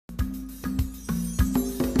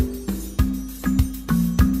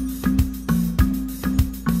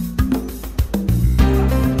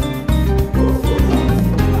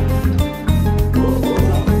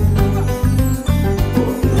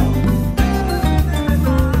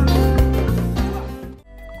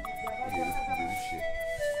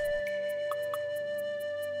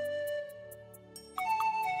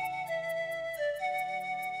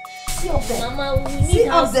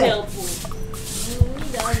out there.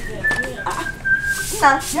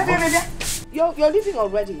 You're leaving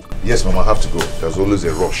already? Yes, Mama, I have to go. There's always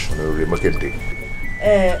a rush on a market day.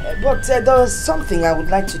 But there was something I would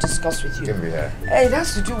like to discuss with you. Give me here. It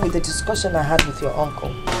has to do with the discussion I had with your uncle.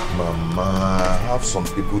 Mama, I have some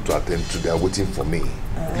people to attend to. They are waiting for me.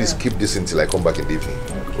 Please keep this until I come back in the evening.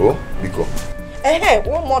 Okay. Oh, Biko.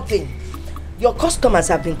 One more thing. Your customers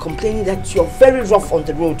have been complaining that you're very rough on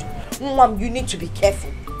the road. Mom, you need to be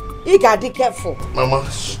careful. You gotta be careful. Mama,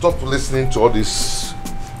 stop listening to all these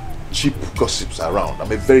cheap gossips around.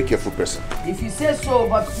 I'm a very careful person. If you say so,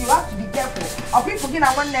 but you have to be careful. I'll be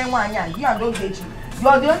forgetting one name one year. You and don't get you.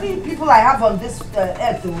 You're the only people I have on this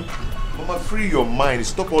earth. Mama, free your mind.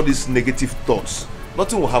 Stop all these negative thoughts.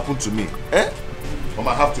 Nothing will happen to me.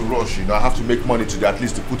 Mama, I have to rush. You know, I have to make money today, at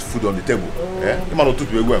least to put food on the table.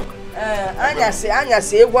 Anya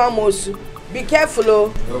say, one more. Be careful,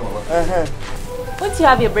 oh. Won't you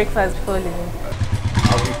have your breakfast before leaving?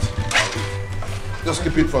 I'll eat. Just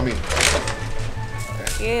keep it for me.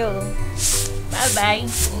 Thank you. Bye-bye.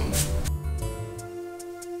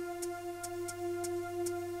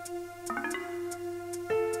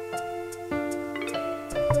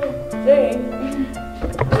 Jane,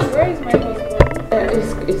 where is my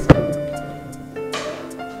husband? It's coming.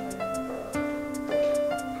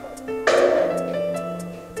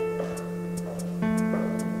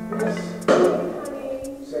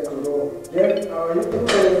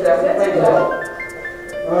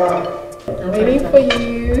 I'm waiting for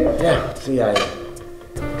you. Yeah, see, I'm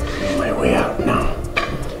on my way out now.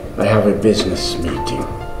 I have a business meeting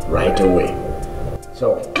right away.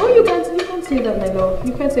 So. No, you can't say that, my love.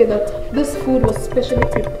 You can't say that. This food was specially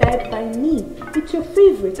prepared by me. It's your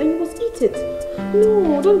favorite, and you must eat it.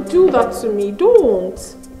 No, don't do that to me.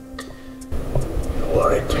 Don't. You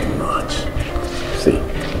worry too much. See.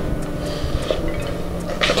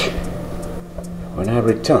 When I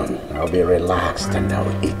return, I'll be relaxed and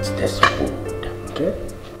I'll eat this food, okay?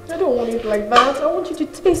 I don't want it like that. I want you to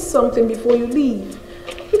taste something before you leave.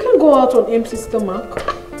 You can't go out on empty stomach.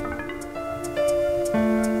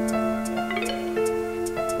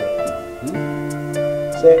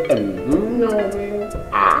 Say No, babe.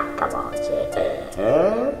 Come on, say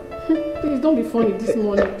Please don't be funny this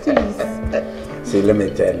morning, please. See, let me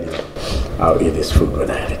tell you. I'll eat this food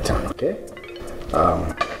when I return, okay?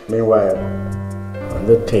 Meanwhile, on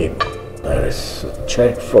the table, there is a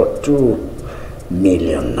check for 2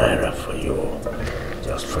 million naira for you.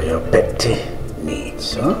 Just for your petty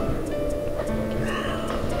needs, huh?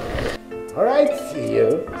 Alright, see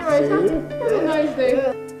you. Alright, have a nice day.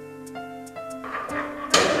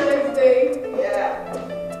 Have a nice day. Yeah.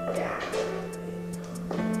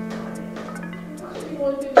 You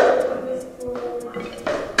want to do this food?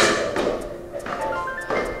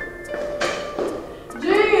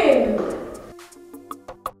 Jane!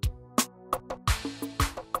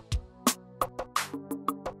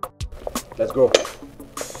 Let's go.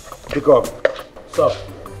 Pick up. Stop.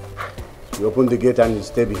 You open the gate and you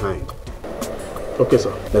stay behind. Okay,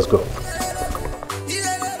 sir. Let's go.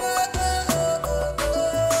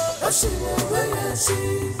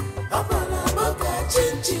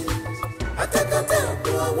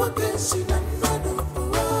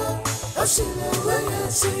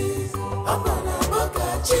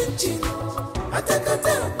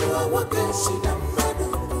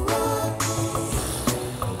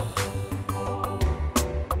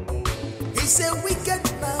 He's a wicked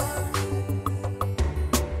man.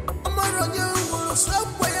 I'm on you, swap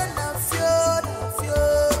way and I fear.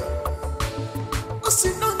 What's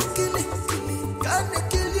in on killing? Can't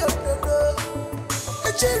kill your brother.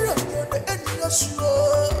 A cherub, the end of your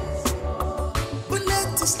slow.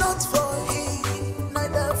 Bullet is not for him,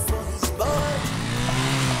 neither for his boy.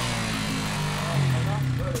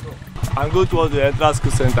 And go towards the entrance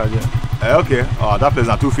school center there. Okay. Oh, that place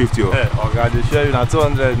na 250. Okay, they share you na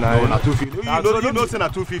 200 now. No, na 250. You know say na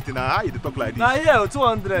 250 now. How you talk like this? Now here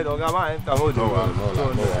 200. Okay, man, enter. No,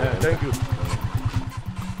 thank you.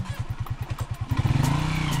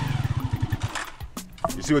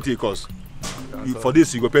 You see what it costs? For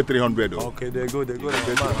this, you go pay 300. Okay, they go. Don't worry,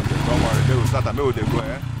 they will start and maybe they go.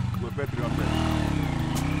 You go pay 300.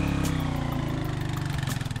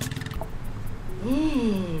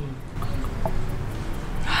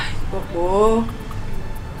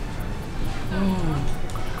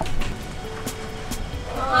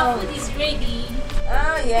 Our food is ready.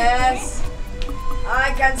 Oh, yes.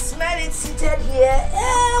 I can smell it seated here.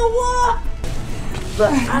 The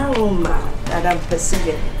aroma that I'm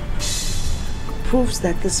perceiving proves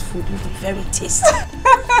that this food will be very tasty.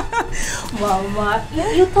 Mama,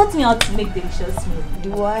 you taught me how to make delicious meal.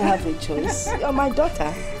 Do I have a choice? You're my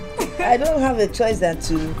daughter. I don't have a choice than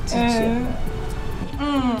to teach you.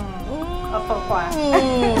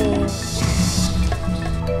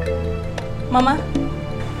 Mama?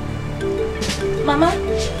 Mama?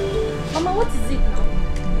 Mama, what is it now?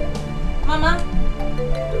 Mama?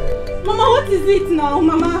 Mama, what is it now,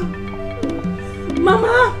 Mama?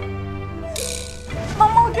 Mama?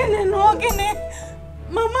 Mama, again, no, again.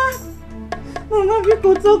 Mama? Mama,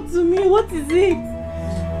 people talk to me. What is it?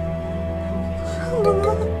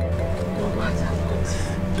 Mama?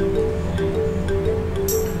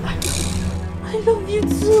 I love you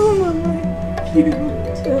too, Mama. You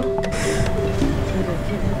too.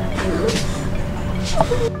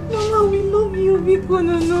 Mama, we love you, Viko.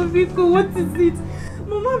 No, Viko, what is it?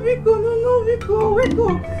 Mama, Viko, no, Viko, wake up.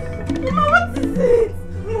 Mama, what is it?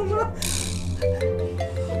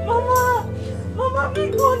 Mama,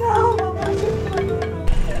 Viko now, Mama,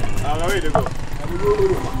 where they go?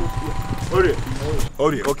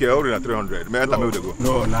 Okay, Ori na 300. May I tell me where they go?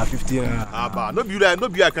 No, na 50. No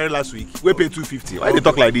be I carry last week. We pay 250. Why they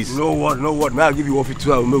talk like this? No word. May I give you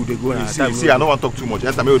 150? I will they go. See, I don't want to talk too much.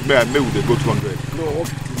 May they go 200. No,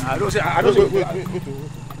 150. I don't say. Wait.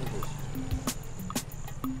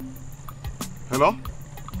 Hello?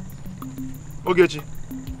 Ogechi.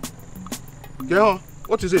 Get on.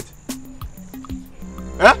 What is it?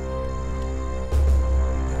 Eh?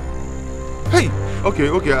 Hey! Okay,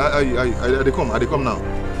 I come now.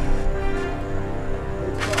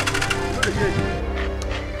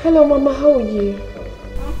 Hello, Mama, how are you?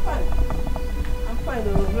 I'm fine,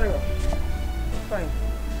 Vera. Fine.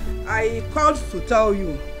 I called to tell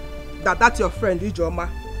you that your friend Ijoma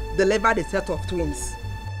delivered a set of twins.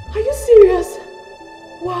 Are you serious?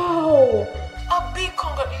 Wow! A big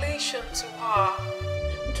congratulations to her.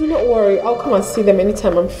 Do not worry, I'll come and see them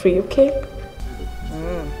anytime I'm free, okay?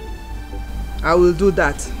 I will do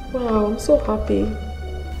that. Wow, I'm so happy.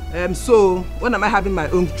 So, when am I having my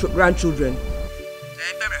own grandchildren?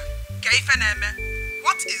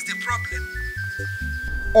 What is the problem?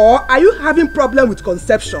 Or are you having problem with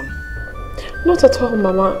conception? Not at all,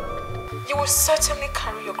 Mama. You will certainly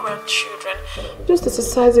carry your grandchildren. Just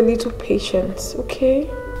exercise a little patience, okay?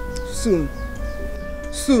 Soon.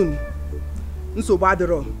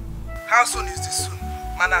 How soon is this soon?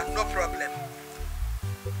 Mana, no problem.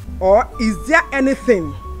 Or is there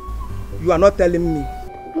anything you are not telling me?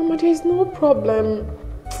 Mama, there is no problem.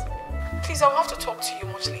 Please, I'll have to talk to you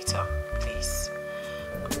much later. Please.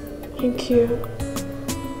 Thank you.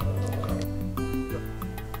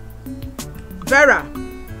 Vera.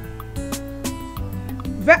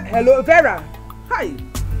 Hello, Vera. Hi.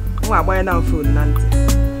 Oh, I'm buying now phone, Nancy.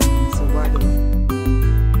 So why do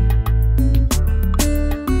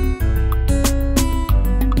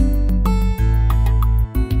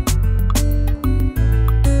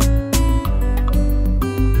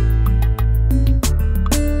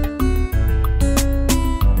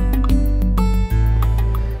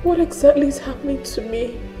What exactly is happening to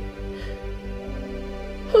me?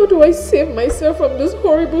 How do I save myself from this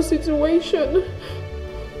horrible situation?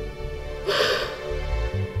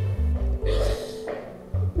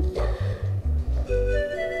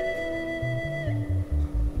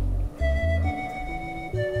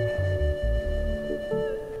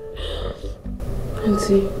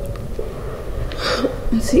 Auntie,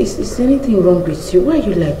 is anything wrong with you? Why are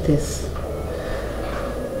you like this?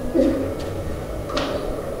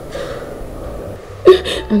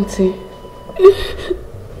 Auntie,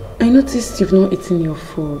 I noticed you've not eaten your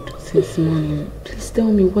food since morning. Please tell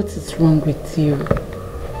me what is wrong with you.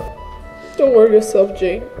 Don't worry yourself,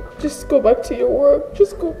 Jane. Just go back to your work.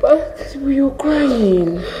 Just go back. You're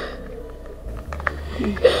crying.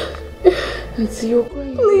 Auntie, you're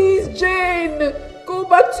crying. Please, Jane. Go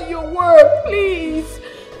back to your work, please.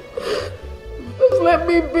 Just let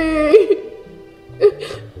me be.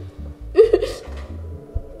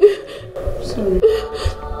 Sorry.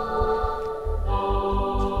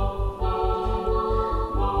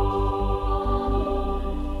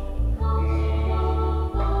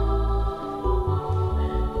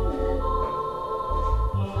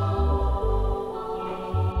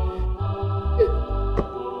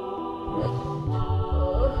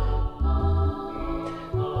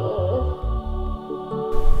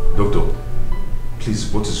 Doctor,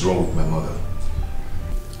 please, what is wrong with my mother?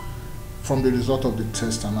 From the result of the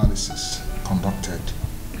test analysis conducted,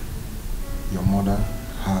 your mother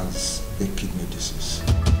has a kidney disease.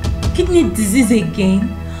 Kidney disease again?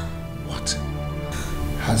 What?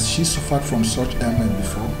 Has she suffered from such ailment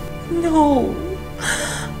before? No.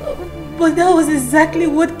 But that was exactly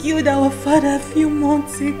what killed our father a few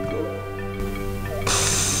months ago.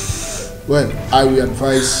 Well, I will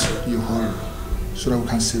advise you hurry so that we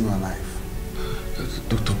can save her life.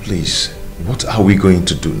 Doctor, please, what are we going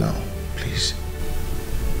to do now? Please.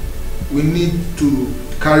 We need to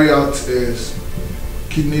carry out a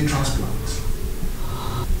kidney transplant.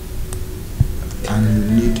 And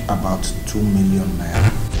you need about 2 million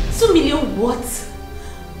naira. 2 million what?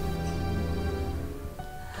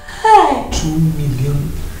 Hey! 2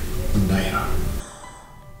 million naira.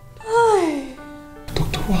 Hey!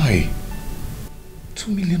 Doctor, why?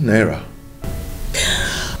 2 million naira?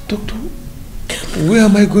 Doctor, where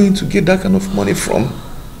am I going to get that kind of money from?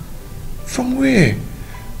 From where?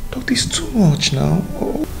 Doctor, it's too much now.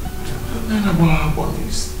 Oh.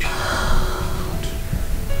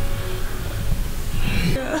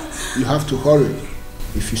 You have to hurry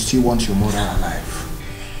if you still want your mother alive.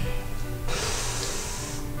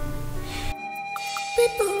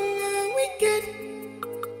 People are wicked,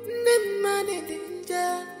 them money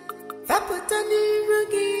danger. Vapotani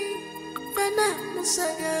rugi, fana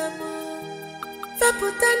musagamo.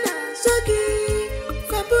 Vapotana zogi,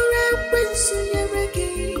 vapura wensu yeregi.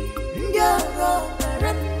 Ndoro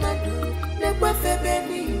maramadu, nekwa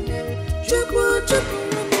febeni, chupu chupu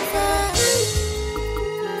rumifa.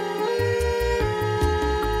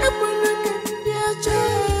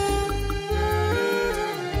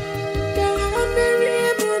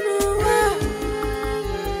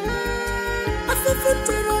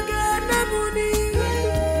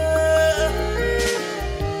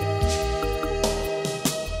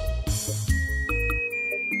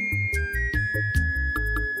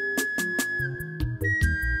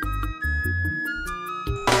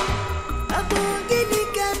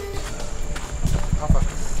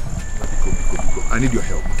 I need your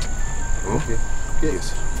help. Okay.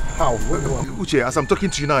 Yes. How? Uche, as I'm talking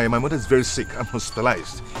to you now, my mother is very sick and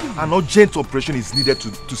hospitalized. An urgent operation is needed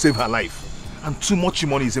to save her life. And too much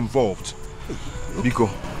money is involved. Biko.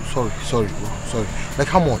 Sorry. Like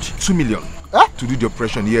how much? 2 million. Huh? To do the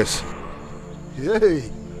operation, yes.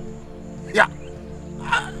 Hey. Yeah.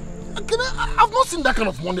 I've not seen that kind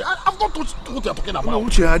of money. I've not touched what you're talking about. No,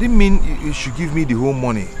 Uche, I didn't mean you should give me the whole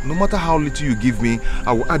money. No matter how little you give me,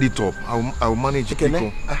 I will add it up. I will manage it.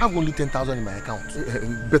 Okay, I have only 10,000 in my account.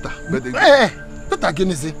 Better. Better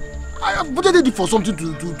again, say. I have budgeted it for something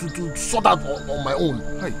to sort out on my own.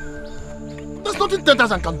 Hey. There's nothing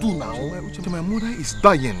 10,000 can do now. Uche, my mother is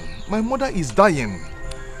dying. My mother is dying.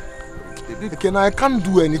 Okay, now I can't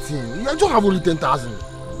do anything. I just have only 10,000.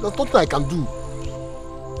 There's nothing I can do.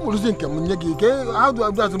 How do I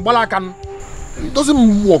do that? It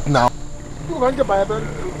doesn't work now.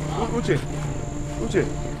 Uche.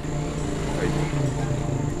 Hey.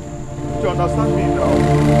 You understand me now?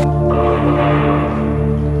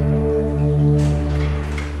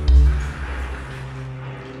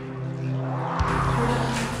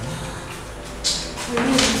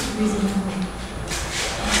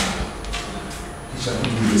 He shall not do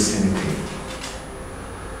this anything.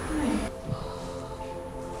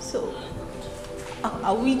 So,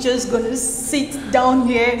 are we just gonna sit down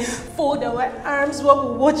here, fold our arms while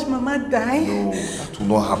we watch Mama die? No, that will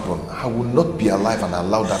not happen. I will not be alive and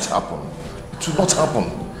allow that to happen. It will not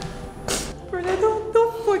happen. Brother,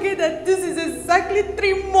 don't forget that this is exactly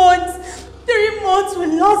 3 months. 3 months we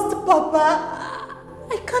lost Papa.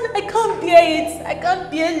 I can't bear it. I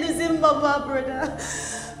can't bear losing Mama, brother.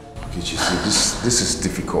 Okay, you see, this is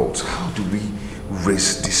difficult. How do we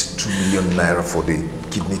raise this 2 million naira for the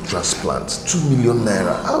kidney transplant? 2 million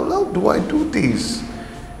naira. How do I do this?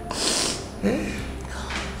 Eh?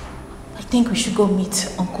 I think we should go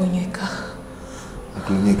meet Uncle Nyeka.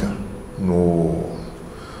 Uncle Nyeka? No.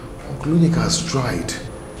 Uncle Nyeka has tried.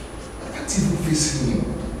 I can't even face him.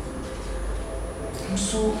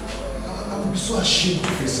 I will be so ashamed to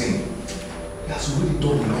face him. He has already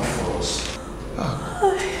done enough for us.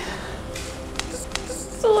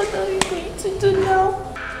 So what are we going to do now?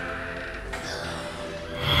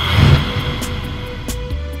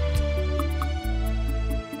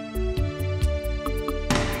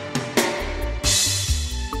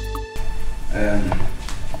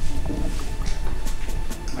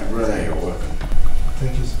 My brother, you're welcome.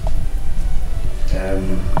 Thank you, sir.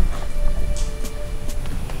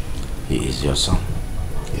 He is your son?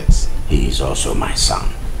 Yes. He is also my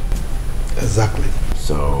son. Exactly.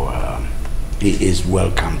 So, he is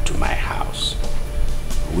welcome to my house.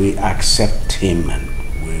 We accept him and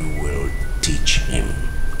we will teach him.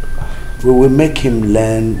 We will make him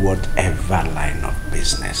learn whatever line of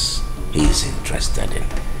business he is interested in.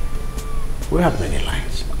 We have many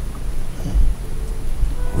lines.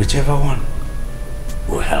 Whichever one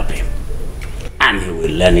will help him. And he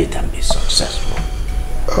will learn it and be successful.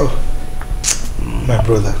 Oh, my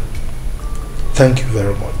brother, Thank you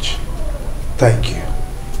very much. Thank you.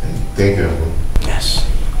 Thank you, Uncle. Yes.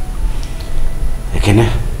 Ekene?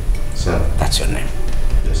 Sir. That's your name.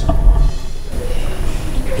 Yes, sir.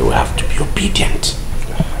 You will have to be obedient.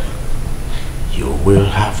 You will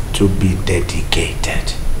have to be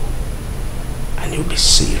dedicated. And you'll be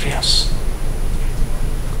serious.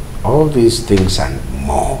 All these things and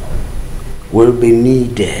more will be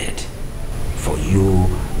needed for you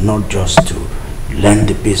not just to learn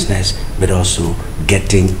the business, but also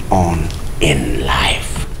getting on in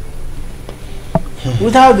life.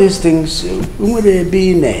 Without these things, would there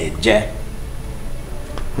be an edge?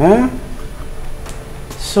 Huh?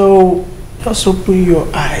 So just open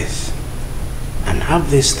your eyes and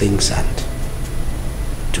have these things and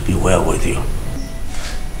to be well with you.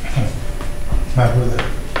 My brother,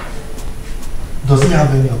 does he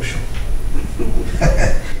have any option?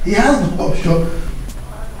 He has no option.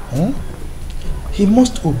 He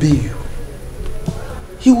must obey you.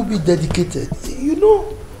 He will be dedicated. You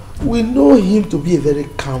know, we know him to be a very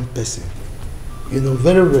calm person. You know,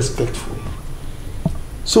 very respectful.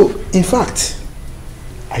 So, in fact,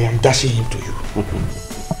 I am dashing him to you.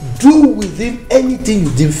 Do with him anything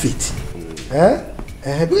you deem fit.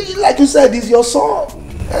 Like you said, he's your son.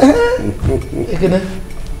 Thank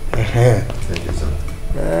you, sir.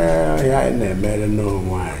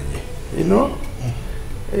 You know,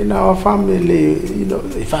 in our family, you know,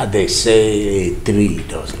 in fact they say a tree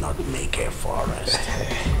does not make a forest.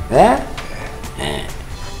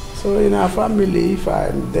 So in our family, if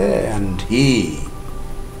I'm there and he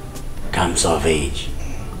comes of age,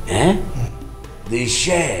 the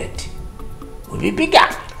shed will be bigger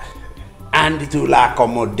and it will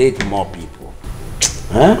accommodate more people.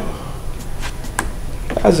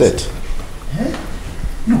 That's it.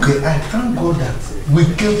 Look, I thank God that we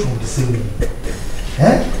came from the same womb.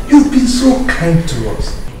 You've been so kind to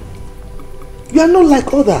us. You are not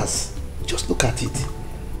like others. Just look at it.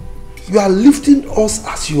 You are lifting us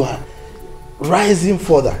as you are rising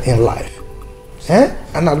further in life.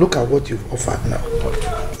 And now look at what you've offered now.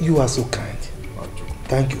 You are so kind.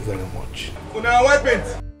 Thank you very much. Una wipe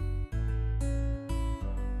it.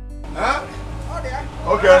 Huh?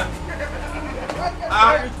 Okay.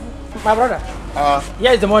 My brother,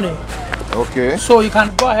 here is the money. Okay. So you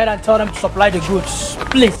can go ahead and tell them to supply the goods,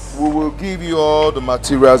 please. We will give you all the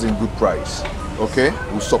materials in good price. Okay?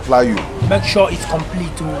 We'll supply you. Make sure it's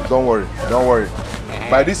complete too. Don't worry, don't worry.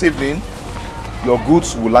 By this evening, your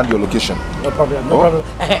goods will land your location. No problem, no problem.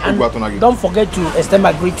 And don't forget to extend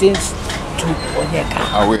my greetings to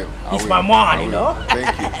Onyeka. I will. It's my mom, you know.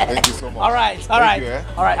 Thank you so much. All right, all right. You,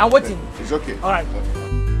 all right, I'm waiting. It's okay. All right. Okay.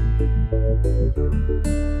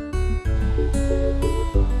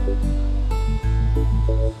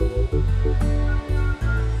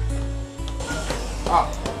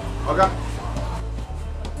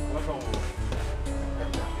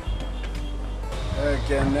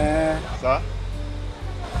 Sir?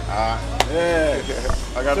 Yeah.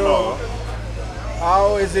 I got no.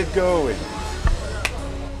 How is it going?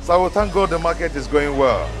 So I will thank God the market is going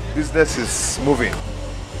well. Business is moving.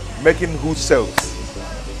 Making good sales.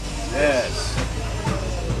 Yes.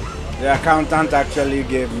 The accountant actually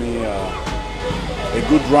gave me a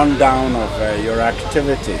good rundown of your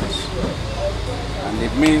activities. And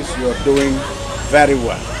it means you're doing very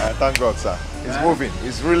well. Thank God, sir. It's moving.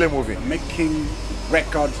 It's really moving. Making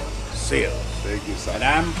record sales. Thank you, sir. And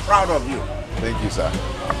I'm proud of you. Thank you, sir.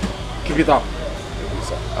 Keep it up. Thank you,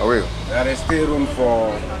 sir. I will. There is still room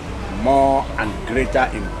for more and greater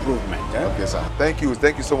improvement. Okay, sir. Thank you.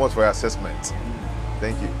 Thank you so much for your assessment.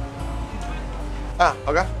 Thank you.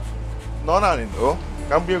 Okay. No, no.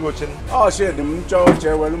 Come be go chin. Oh, shit. Yes.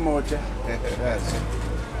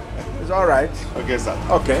 It's all right. Okay, sir.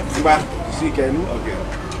 Okay. Bye. See you again. Okay. All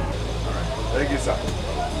right. Thank you, sir.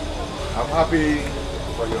 I'm happy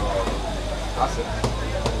for your asset.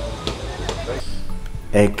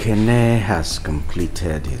 Ekene has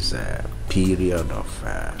completed his period of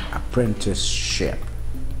apprenticeship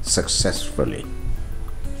successfully.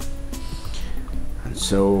 And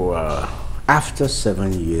so, after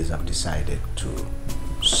 7 years, I've decided to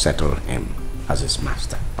settle him as his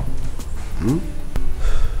master.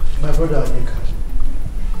 My brother Onny,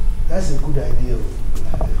 that's a good idea.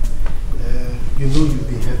 You know you've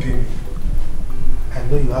been helping me. I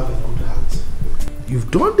know you have a good heart. You've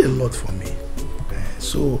done a lot for me.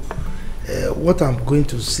 So, what I'm going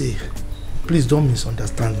to say, please don't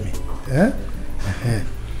misunderstand me.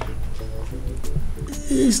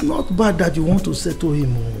 It's not bad that you want to settle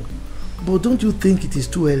him, but don't you think it is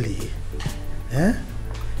too early?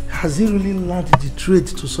 Has he really learned the trade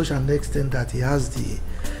to such an extent that he has the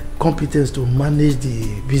competence to manage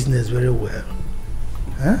the business very well?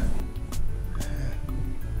 Huh?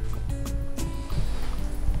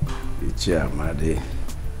 Madi.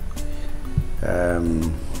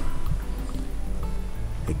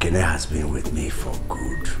 Ekene has been with me for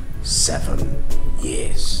good 7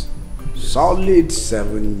 years. Solid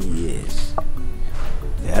 7 years.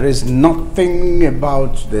 There is nothing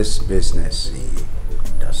about this business he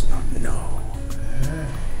does not know.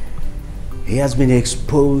 He has been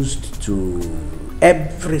exposed to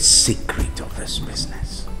every secret of this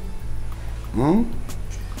business.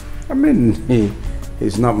 I mean,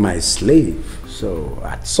 he's not my slave, so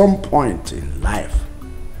at some point in life,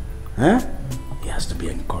 he has to be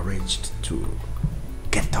encouraged to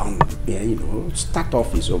get on, start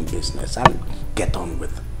off his own business and get on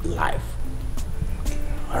with life.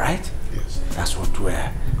 All right? Yes. That's what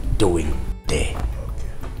we're doing there.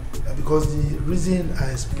 Okay. Because the reason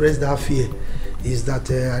I expressed that fear is that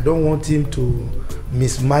I don't want him to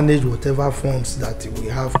mismanage whatever funds that we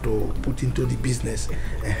have to put into the business.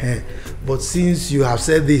 But since you have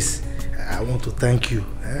said this, I want to thank you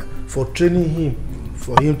for training him,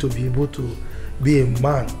 for him to be able to be a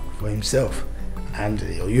man for himself. And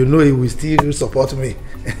he will still support me.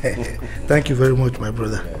 Thank you very much, my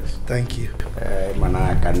brother. Yes. Thank you.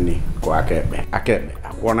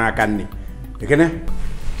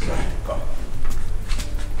 Come.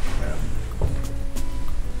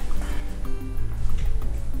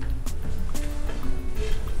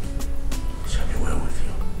 Shall be well with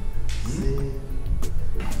you.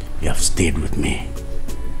 You have stayed with me.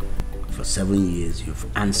 For 7 years, you've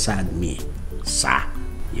answered me, sir.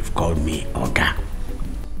 You've called me Oga.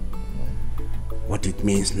 What it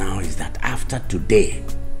means now is that after today,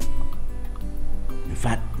 in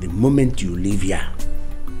fact, the moment you leave here,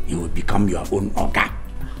 you will become your own Oga.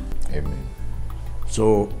 Amen.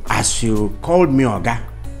 So, as you called me Oga,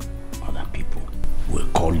 other people will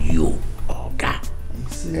call you Oga.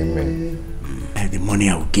 Amen. And the money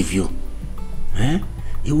I will give you,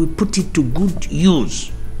 you will put it to good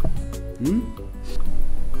use.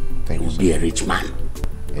 Thank you, will be a rich man.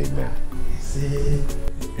 Amen.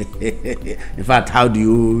 In fact, how do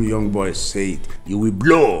you young boys say it? You will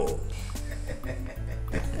blow.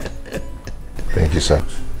 Thank you, sir.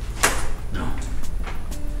 No.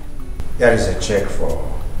 There is a check for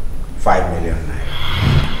 5 million naira.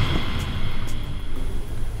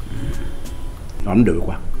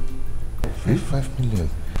 5 million?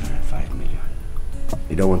 5 million.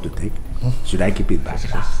 You don't want to take? Should I keep it back?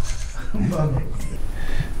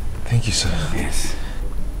 Thank you, sir. Yes.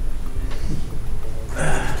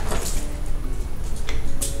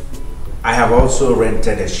 I have also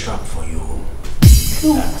rented a shop for you.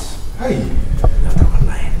 That's our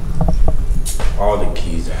line. All the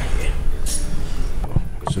keys are here.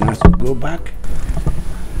 As soon as you go back,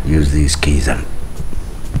 use these keys and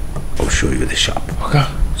I'll show you the shop. Okay.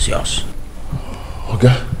 It's yours.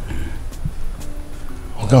 Okay.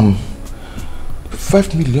 Okay.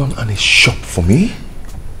 5 million and a shop for me?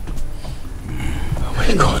 Oh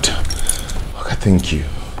my God. Okay, thank you.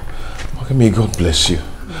 Okay, may God bless you.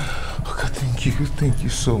 Okay, thank you. Thank you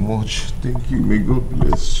so much. Thank you. May God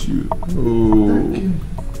bless you. Oh.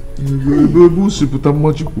 Thank you.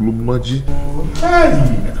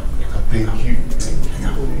 Thank you.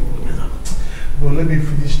 Well, let me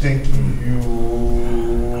finish thanking you.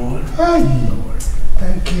 Hi.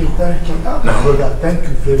 Thank you. Brother, thank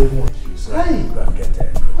you very much. Hi.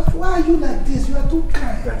 Why are you like this? You are too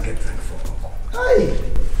kind. Hi.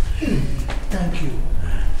 Thank you.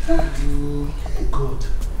 Thank you. Hey, God.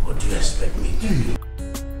 What do you expect me to do?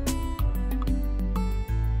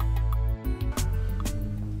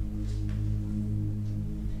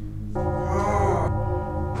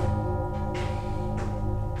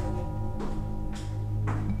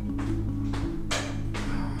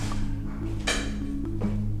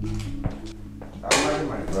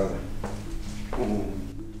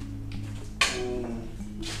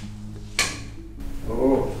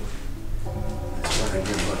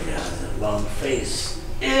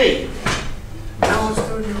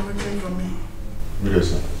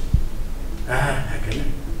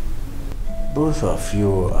 Both of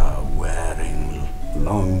you are wearing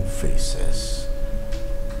long faces.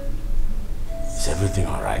 Is everything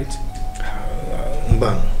all right?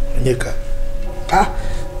 Mban, Nyeka.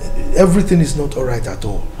 Everything is not all right at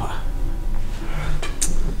all.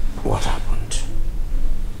 What happened?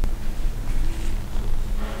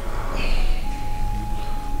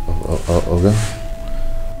 Okay.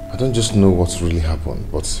 I don't just know what's really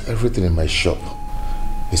happened, but everything in my shop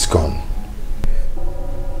is gone.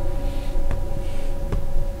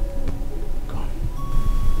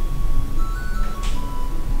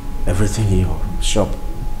 Everything in your shop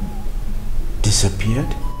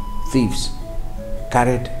disappeared? Thieves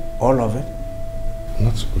carried all of it?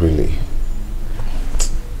 Not really.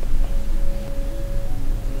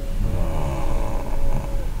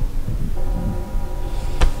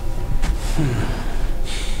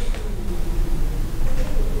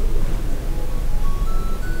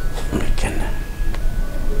 McKenna,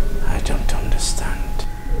 I don't understand.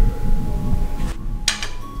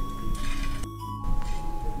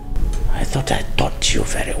 I thought I taught you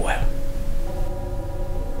very well.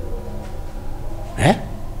 Eh?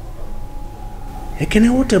 Ekene,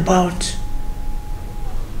 what about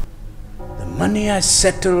the money I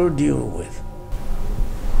settled you with?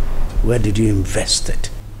 Where did you invest it?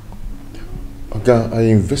 Okay, I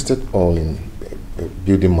invested all in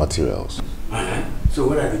building materials. So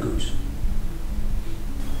what are the goods?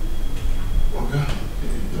 Okay,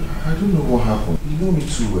 I don't know what happened. You know me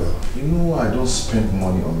too well. You know I don't spend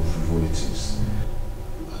money on frivolities.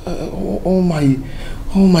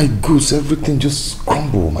 All my goods, everything just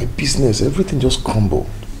crumbled. My business, everything just crumbled.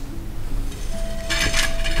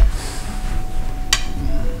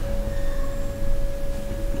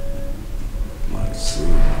 I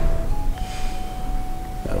see.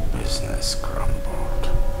 Your business crumbled.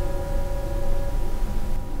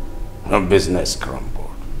 Your business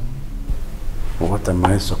crumbled. What am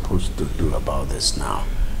I supposed to do about this now?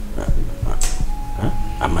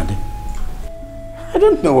 Amadi? I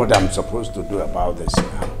don't know what I'm supposed to do about this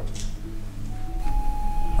now.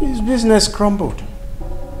 His business crumbled.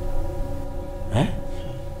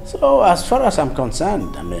 So as far as I'm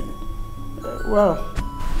concerned, I mean, well,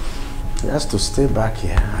 he has to stay back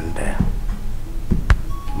here and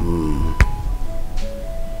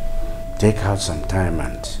take out some time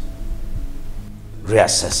and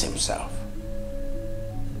reassess himself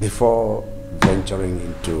before venturing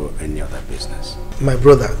into any other business. My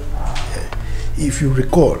brother, if you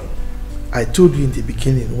recall, I told you in the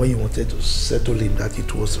beginning when you wanted to settle him that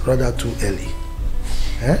it was rather too early.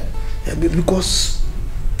 Because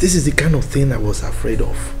this is the kind of thing I was afraid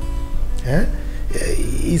of.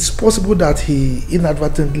 It's possible that he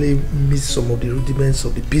inadvertently missed some of the rudiments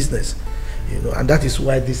of the business, and that is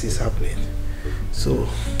why this is happening. So,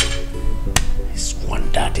 he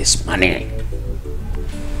squandered his money.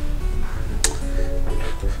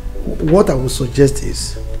 What I would suggest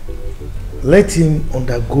is, let him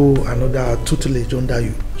undergo another tutelage under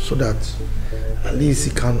you so that at least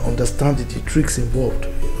he can understand the tricks involved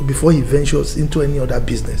before he ventures into any other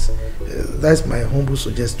business. That's my humble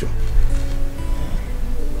suggestion.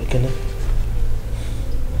 Okay?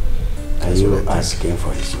 Are you asking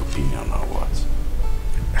for his opinion or what?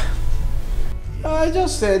 I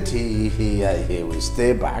just said he will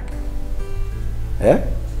stay back.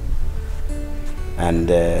 And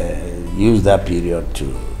use that period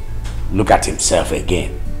to look at himself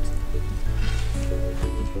again.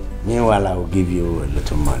 Meanwhile, I will give you a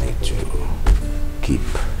little money to keep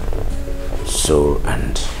soul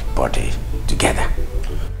and body together.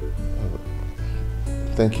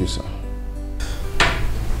 Thank you, sir.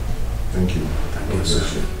 Thank you. Thank you, sir.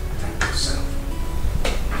 Thank you, sir.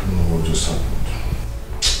 I don't know what just happened.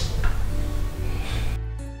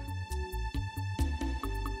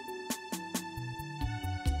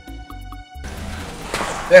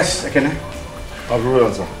 Yes, Ekene. I'll go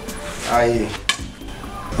on, sir. I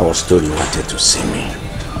was told you wanted to see me.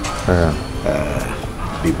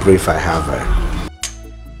 Be brief, I have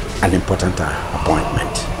an important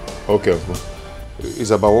appointment. Okay, Uncle.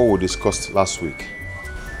 It's about what we discussed last week.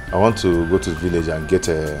 I want to go to the village and get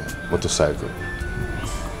a motorcycle.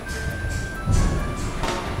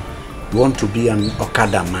 You want to be an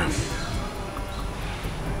Okada man?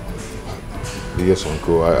 Yes,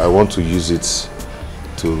 Uncle. I want to use it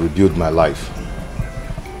to rebuild my life.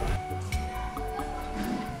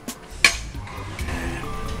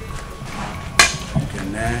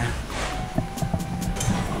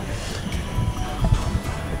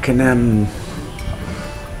 I'm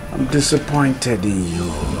disappointed in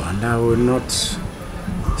you, and I will not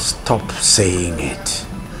stop saying it.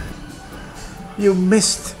 You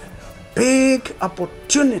missed big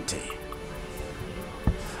opportunity,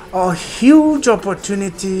 a huge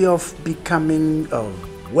opportunity of becoming a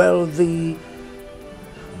wealthy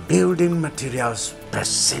building materials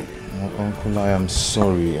person. Oh, Uncle, I am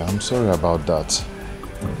sorry. I'm sorry about that.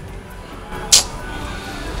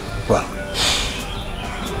 Well,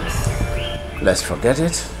 let's forget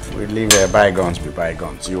it. We leave bygones be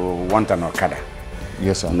bygones. You want an Okada?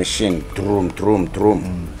 Yes, sir. Machine, trum.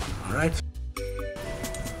 All right.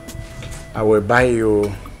 I will buy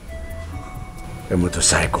you a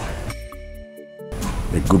motorcycle.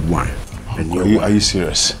 A good one. Are you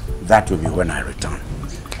serious? That will be when I return.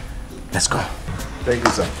 Let's go. Thank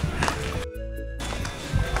you, sir.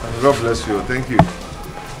 God bless you. Thank you.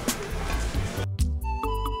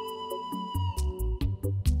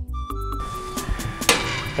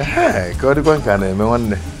 Hey, God, you can't me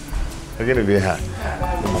one. Again, we have.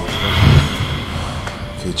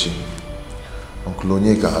 Kechi, Uncle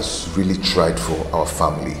Onyeka has really tried for our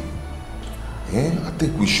family. Yeah? I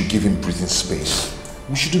think we should give him breathing space.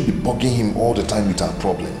 We shouldn't be bugging him all the time with our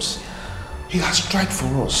problems. He has tried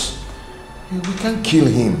for us. Yeah, we can't kill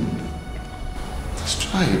him. He's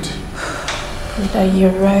tried. Brother,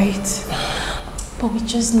 you're right. But we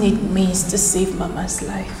just need means to save Mama's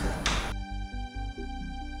life.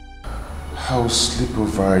 I'll sleep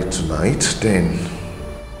over it tonight, then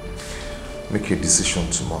make a decision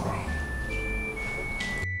tomorrow.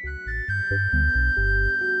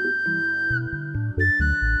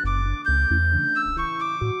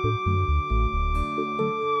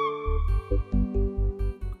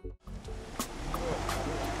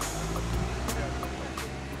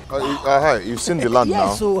 Hi, you've seen the land now?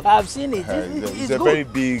 Yes, so I've seen it. It's a very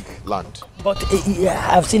big land. But yeah,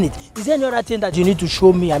 I've seen it. Is there any other thing that you need to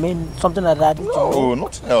show me? I mean, something like that? No,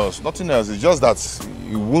 nothing else. Nothing else. It's just that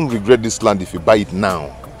you won't regret this land if you buy it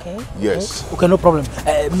now. Okay. Yes. Okay, no problem.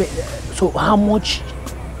 So how much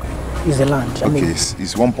is the land? I mean, it's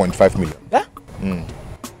 1.5 million. Yeah?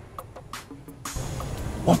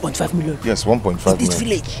 1.5 million? Yes, 1.5 million. This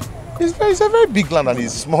village? It's a very big land and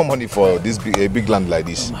it's small money for this big land like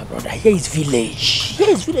this. Oh, my brother, here is village. Here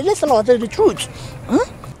is village. Let's tell the truth.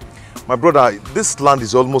 My brother, this land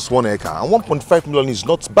is almost 1 acre and 1.5 million is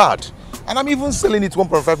not bad. And I'm even selling it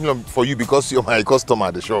 1.5 million for you because you're my customer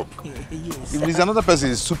at the shop. Yes. If it's another person,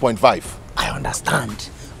 it's 2.5. I understand.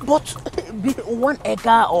 But 1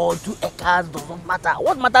 acre or 2 acres doesn't matter.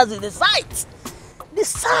 What matters is the site. The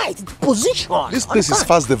site, the position. This place is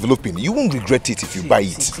fast developing. You won't regret it if you buy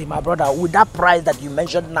it. See, my brother, with that price that you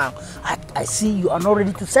mentioned now, I see you are not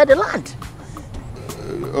ready to sell the land.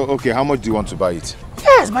 Okay, how much do you want to buy it?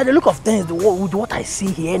 Yes, by the look of things, with what I see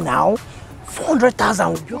here now,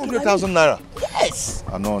 400,000. 400,000 naira? Yes.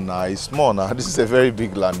 No, it's small now. This is a very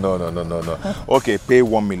big land. No. Okay, pay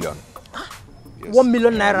 1 million. Yes. 1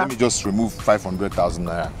 million naira. Let me just remove 500,000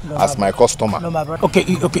 naira as my customer. No, my brother. Okay.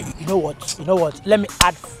 You know what? Let me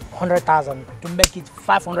add 100,000 to make it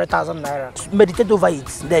 500,000 naira. Meditate over it.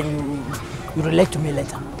 Then you relate to me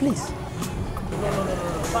later, please. No.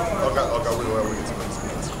 Okay, wait.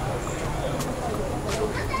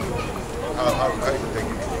 How you take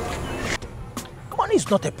it? Money is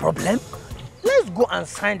not a problem. Let's go and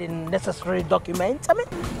sign the necessary documents. I mean,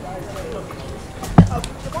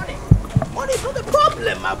 money is not a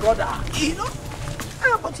problem, my brother. You know?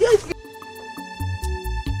 But here is...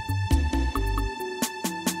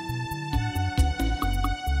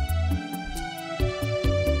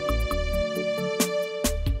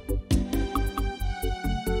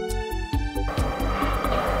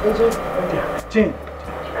 Jane,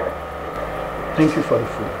 thank you for the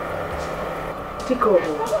food. Etiko,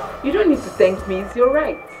 you don't need to thank me, it's your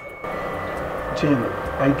right. Jane,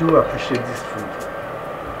 I do appreciate this food.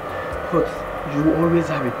 But you always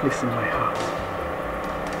have a place in my heart.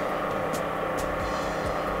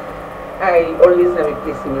 I always have a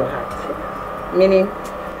place in your heart. Meaning?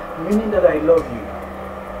 Meaning that I love you.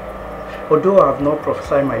 Although I have not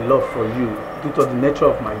prophesied my love for you due to the nature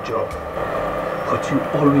of my job, but you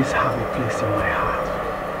always have a place in my heart.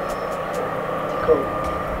 Etiko,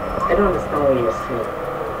 I don't understand what you're saying.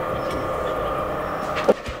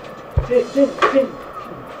 Jane.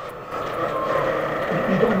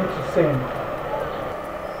 You don't need to say anything.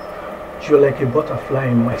 You're like a butterfly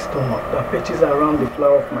in my stomach that perches around the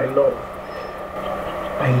flower of my love.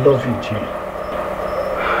 I love you, Jane.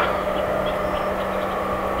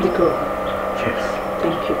 Etiko. Yes.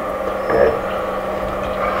 Thank you.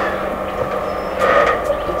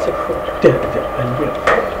 It's your food. I will.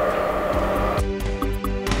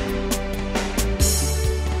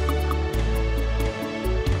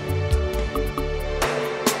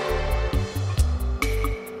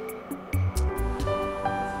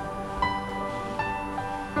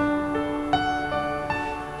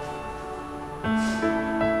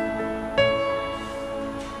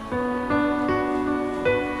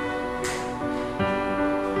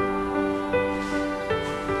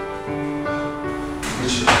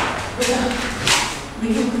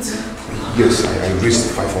 Yes, I raised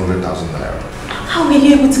 500,000 naira. How were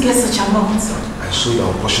you able to get such amount? I sold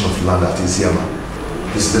our portion of land at Iziama.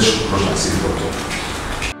 Please, let's rush and see the doctor.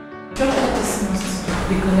 Don't let this not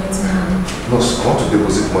be collecting money. Nurse, I want to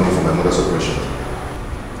deposit money for my mother's operation.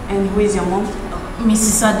 And who is your mom?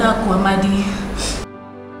 Mrs. Adaku Amadi.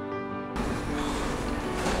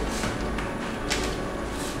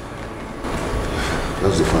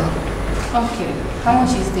 Okay. How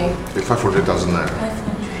much is there? 500,000 naira.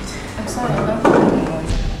 500. I'm sorry, I don't know.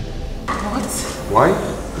 What? Why?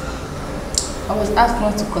 I was asked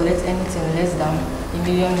not to collect anything less than $1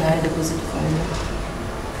 million naira deposit from you.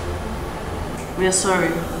 We are sorry.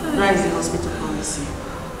 That is the hospital policy.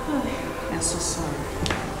 We are so sorry.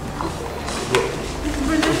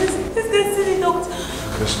 Let's get to the doctor.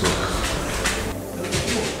 Let's go.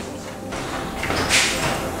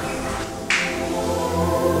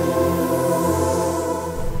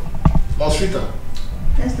 Rita.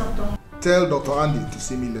 Yes, doctor. Tell Dr. Andy to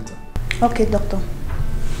see me later. Okay, doctor.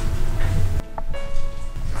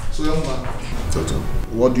 So, young man. Doctor,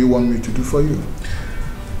 what do you want me to do for you?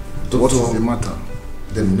 Doctor, what is the matter?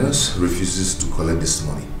 The nurse refuses to collect this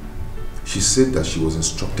money. She said that she was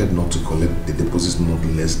instructed not to collect the deposit not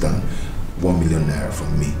less than 1 million naira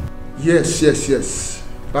from me. Yes.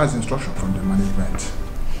 That's instruction from the management.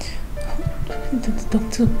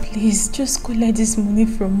 Doctor, please, just collect this money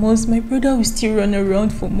from us. My brother will still run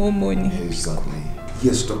around for more money. Exactly.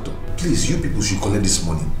 Yes, doctor. Please, you people should collect this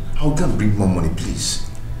money. I'll come bring more money, please.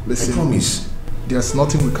 Listen, I promise. There's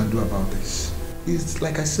nothing we can do about this. It's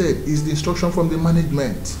like I said, it's the instruction from the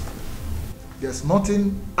management. There's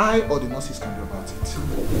nothing I or the nurses can do about it.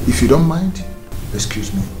 If you don't mind,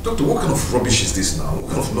 excuse me. Doctor, what kind of rubbish is this now? What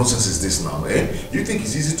kind of nonsense is this now, eh? You think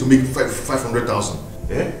it's easy to make 500,000,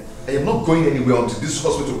 eh? I am not going anywhere until this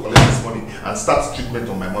hospital collect this money and start treatment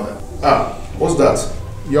on my mother. What's that?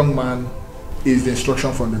 Young man, is the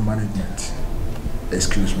instruction from the management.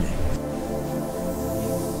 Excuse me.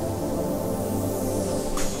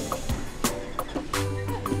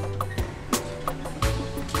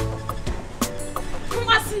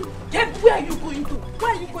 Where are you going to?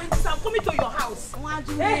 Where are you going to? I'm coming to your house.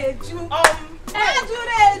 Hey, it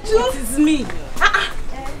is me.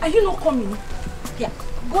 Are you not coming? Yeah.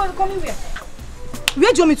 Coming where?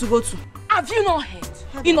 Where do you want me to go to? Have you not heard?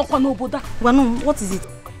 Inokwanoboda. What is it?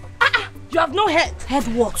 You have not heard. Heard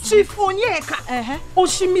what? Chief Onyeka.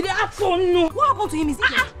 Oshimide Atono. What happened to him? Is it?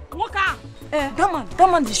 Waka. That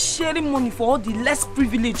man is sharing money for all the less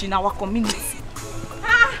privileged in our community.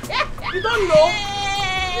 You don't know?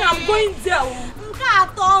 I'm going there.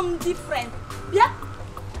 I'm different. Yeah?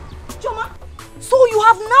 Choma. So you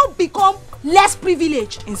have now become less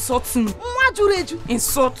privileged. Insulting.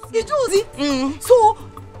 Insult. So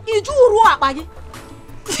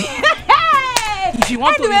if you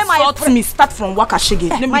want to insult me, start from Wakashige.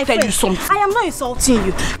 Let me tell you something. I am not insulting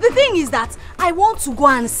you. The thing is that I want to go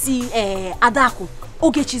and see Adako,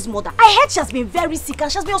 Ogechi's mother. I heard she has been very sick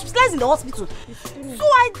and she has been hospitalized in the hospital. So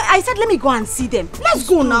I said, let me go and see them. Let's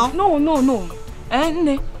go now. No.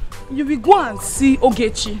 You will go and see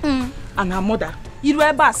Ogechi and her mother. You will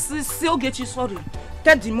ever see Ogechi sorry.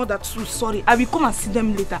 Tell the mother too sorry. I will come and see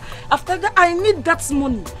them later. After that, I need that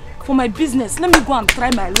money for my business. Let me go and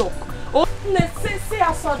try my luck. Oh, say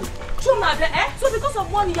sorry. So because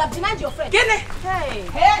of money, you have denied your friend. Hey.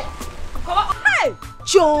 Come on. Hey.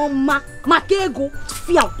 Choma, Makego,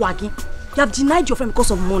 Fia Wagi. You have denied your friend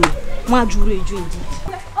because of money. Majureju indeed.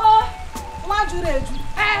 Majureju.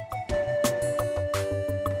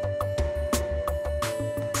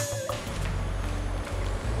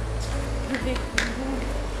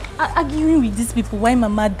 Arguing with these people why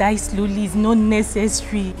Mama dies slowly is not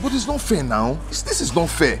necessary. But it's not fair now. This is not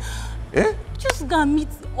fair. Eh? Just go and meet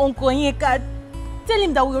Uncle Onyeka. Tell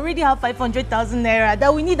him that we already have 500,000 naira,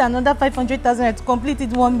 that we need another 500,000 naira to complete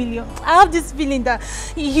it 1 million. I have this feeling that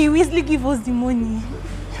he will easily give us the money.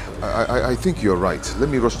 I think you're right. Let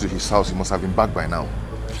me rush to his house. He must have been back by now.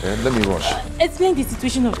 Let me rush. Explain the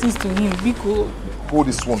situation of things to him, Biko. Hold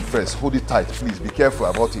this one first. Hold it tight, please. Be careful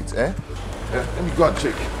about it. Let me go and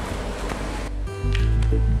check.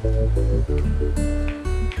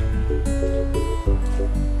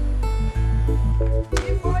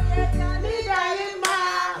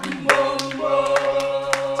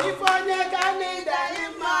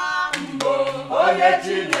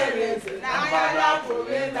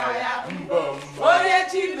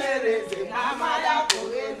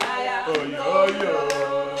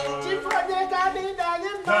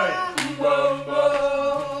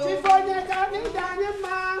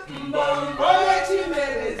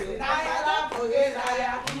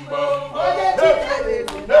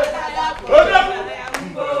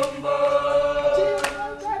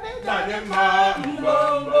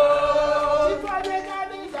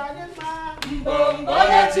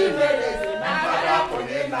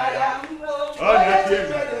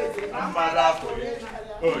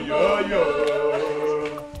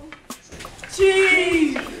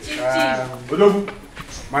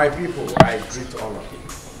 My people, I greet all of you.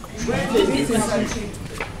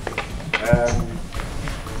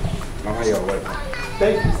 Mama, you're welcome.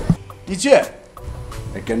 Thank you, sir. Ichie.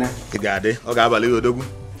 Ekene. Igade. Ogabali Odogu.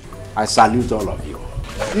 I salute all of you.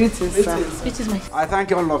 Greetings, sir. I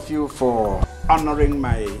thank all of you for honoring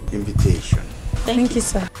my invitation. Thank you,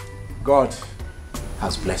 sir. God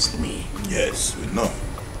has blessed me. Yes, we know.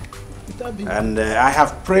 And I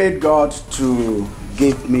have prayed God to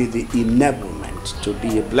give me the enablement to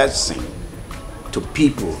be a blessing to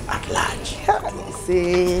people at large.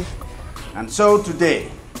 And so today,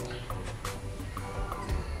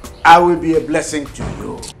 I will be a blessing to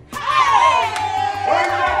you.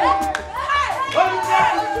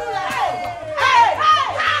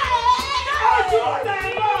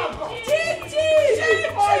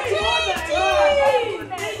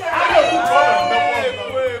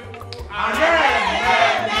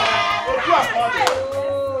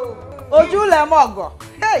 Ojulemogo.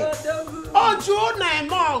 Hey!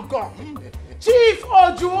 Ojulemogo. Chief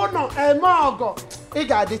Ojulemogo. He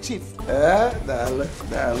got the chief. Dale.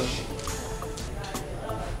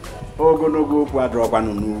 Ogonogo kwadrokwa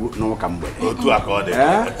no kambe. Otu akode.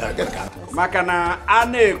 Makana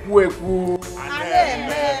ana-ekwu.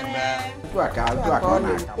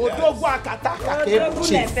 Odogwu akata ka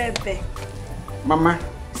chief. Mama.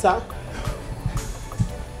 Sir?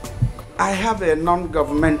 I have a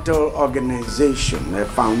non-governmental organization, a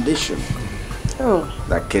foundation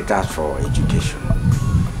that caters for education.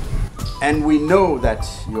 And we know that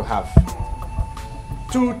you have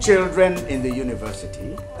 2 children in the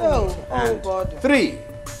university and God. 3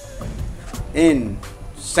 in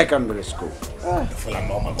secondary school.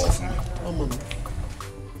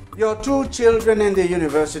 Your 2 children in the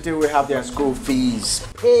university will have their school fees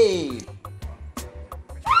paid.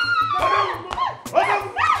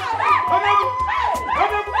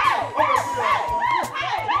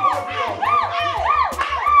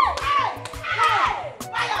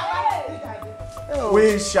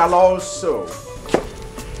 We shall also,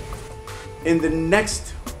 in the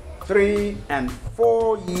next 3 and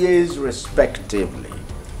 4 years respectively,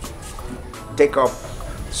 take up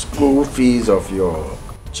school fees of your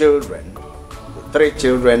children, 3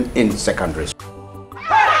 children in secondary school.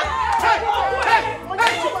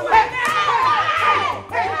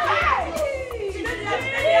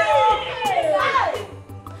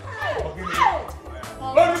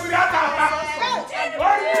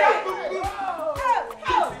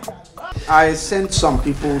 I sent some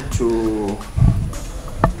people to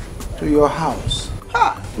your house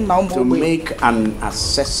to make an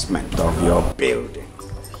assessment of your building.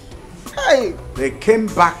 Hey! They came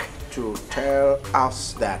back to tell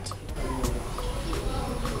us that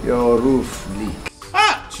your roof leaks.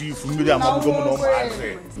 Chief, Mili Amago no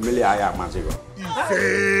Maze. Mili Amago.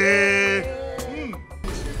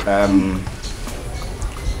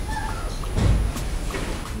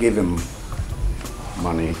 Give him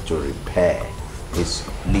money to repair his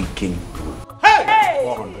leaking roof. Hey!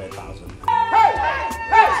 400,000.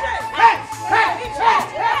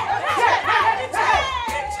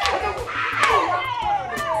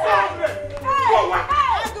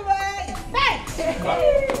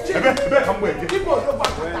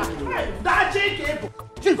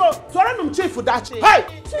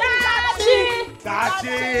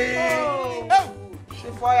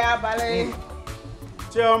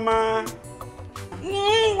 Chioma.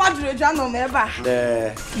 What do you know, never?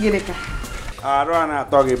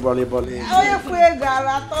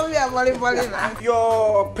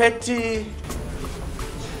 Your petty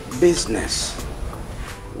business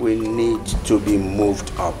will need to be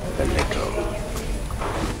moved up a little.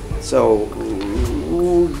 So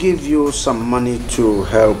we'll give you some money to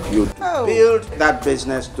help you to build that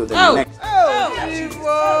business to the next.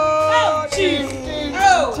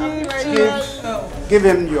 Give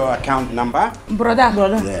him your account number. Brother.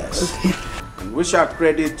 Yes. And we shall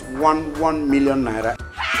credit 1 million naira.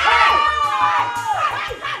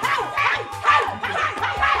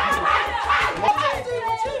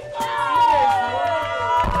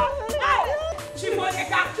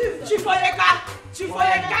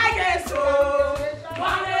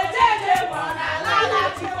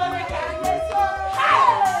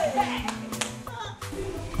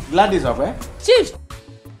 Gladys of where? Chief.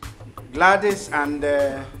 Gladys and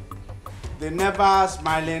the never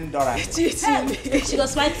smiling Dorothy. She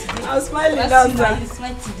was smiling today. I was smiling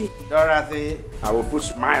today. Dorothy, I will put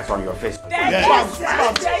smiles on your face.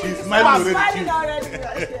 She's smiling already.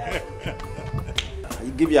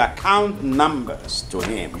 You give your account numbers to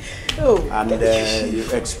him, and you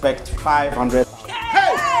expect 500.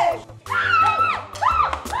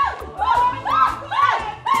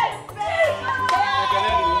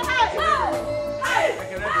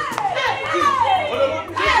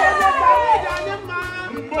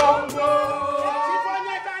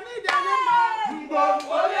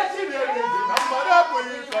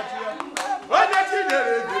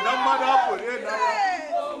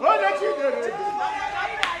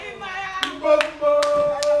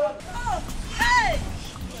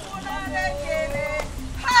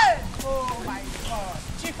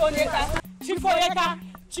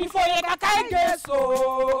 Chifoyeka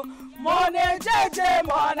kaigeso. Mone jeje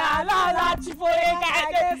mona la chifoyeka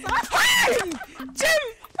kaigeso.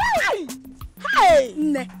 Hey!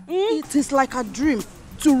 Hey! It is like a dream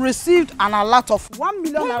to receive an alert of 1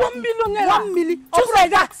 million naira. 1 million naira. 1 million. Just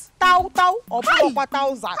like that. Tau or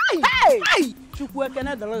 1,000. Hey!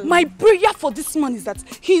 My prayer for this man is that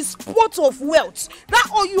his pot of wealth, that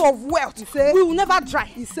oil of wealth, will never dry.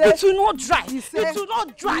 It will not dry. It will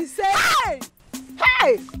not dry. Hey!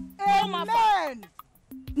 Hey! Amen.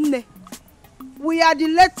 Ne. We are the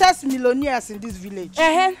latest millionaires in this village.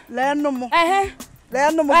 Learn no more.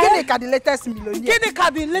 Learn no more. Ginika the latest millionaire.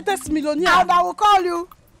 Ginika the latest millionaire. And I will call you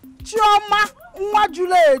Chioma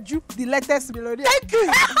Nwajuleju, the latest millionaire. Thank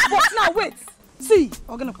you. But now wait. See,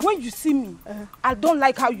 when you see me, I don't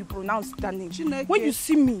like how you pronounce that name. When you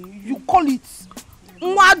see me, you call it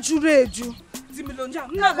Nwajuleju. The millionaire.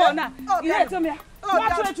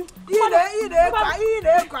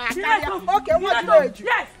 Okay, Nwajuleju.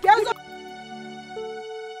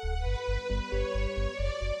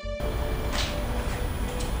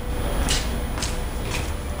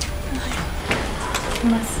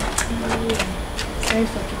 Yes. Sorry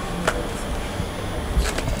for keeping me.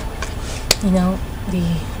 You know, the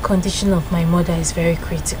condition of my mother is very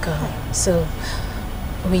critical, so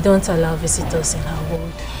we don't allow visitors in our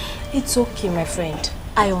ward. It's okay, my friend.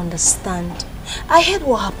 I understand. I heard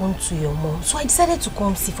what happened to your mom, so I decided to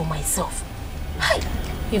come see for myself. Hi.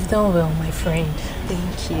 You've done well, my friend.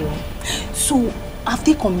 Thank you. So, have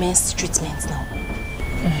they commenced treatment now?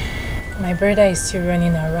 My brother is still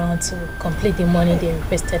running around to complete the money they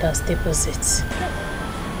requested as deposits.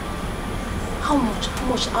 How much?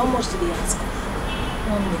 How much did they ask?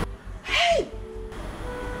 1 million. Hey!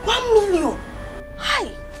 1 million?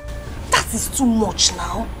 Hi! That is too much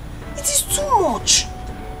now. It is too much.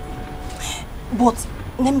 But,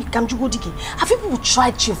 have people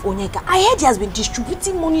tried Chief Onyeka? I heard he has been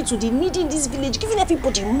distributing money to the needy in this village, giving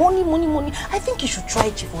everybody money. I think you should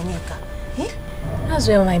try Chief Onyeka. Eh? That's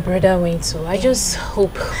where my brother went to. I just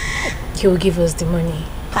hope he will give us the money.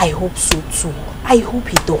 I hope so too. I hope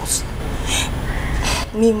he does.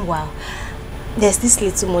 Meanwhile, there's this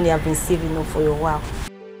little money I've been saving up for a while.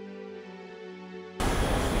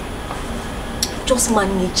 Just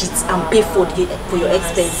manage it and pay for your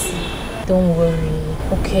expenses. Don't worry,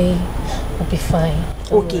 okay? We'll be fine.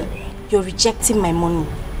 Okay, you're rejecting my money.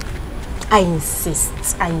 I insist.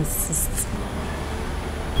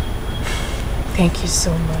 Thank you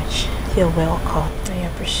so much. You're welcome. I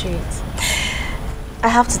appreciate. I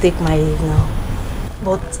have to take my leave now.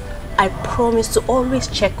 But I promise to always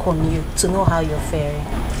check on you to know how you're faring.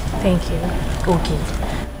 Thank you. Okay.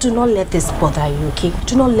 Do not let this bother you, okay?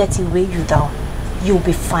 Do not let it weigh you down. You'll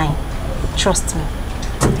be fine. Trust me.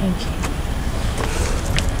 Thank you.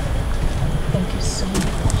 Thank you so much.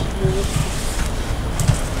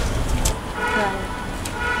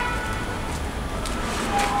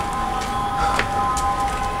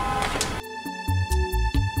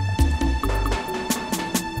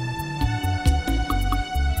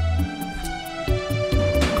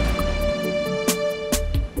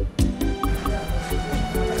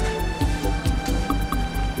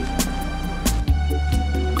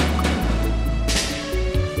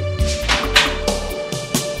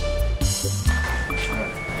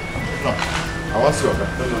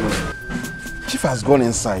 Chief has gone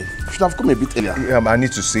inside. You should have come a bit earlier. I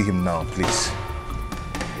need to see him now, please.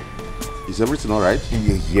 Is everything all right?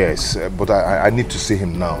 Yes, but I need to see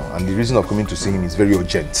him now. And the reason of coming to see him is very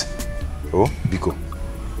urgent. Oh, Biko.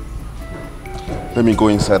 Let me go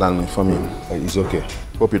inside and inform him. It's okay.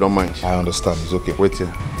 Hope you don't mind. I understand. It's okay. Wait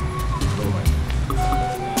here.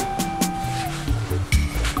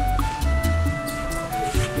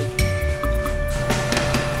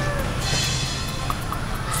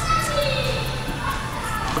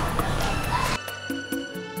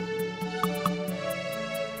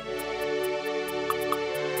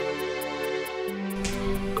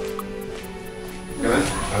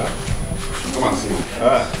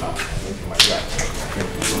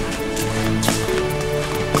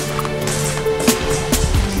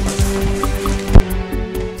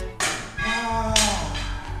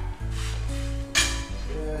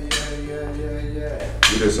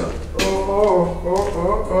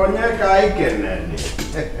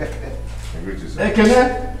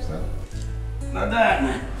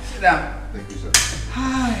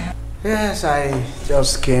 Yes, I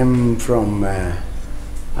just came from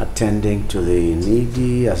attending to the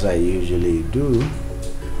needy as I usually do,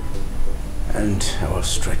 and I was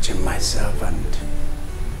stretching myself, and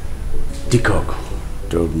Etiko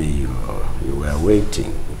told me you were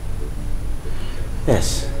waiting.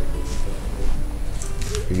 Yes.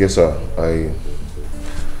 Yes, sir.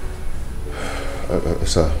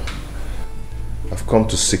 Sir, I've come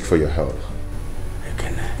to seek for your help.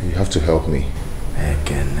 You have to help me.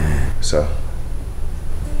 Sir.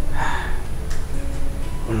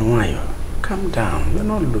 Oluwayo, calm down. You're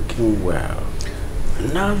not looking well.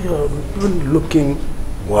 Now you're even looking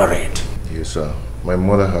worried. Yes, sir. My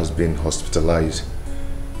mother has been hospitalized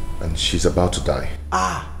and she's about to die.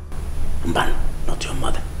 Ah, Mban, not your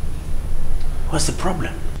mother. What's the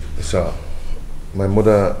problem? Sir, my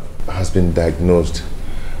mother has been diagnosed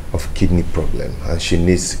of kidney problem and she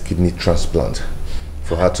needs kidney transplant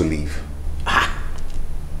for her to live.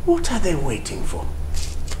 What are they waiting for?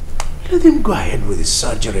 Let them go ahead with the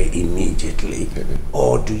surgery immediately.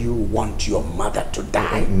 Or do you want your mother to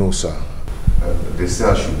die? No, sir. They say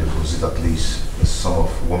I should deposit at least a sum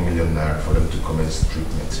of 1 million naira for them to commence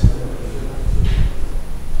treatment.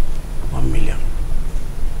 1 million?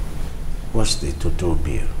 What's the total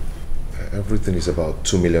bill? Everything is about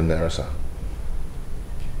 2 million naira, sir.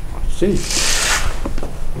 See?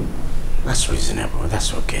 That's reasonable.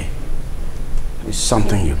 That's okay. It's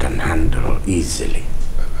something you can handle easily.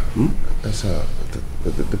 Sir,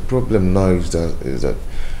 the problem now is that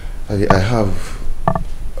I have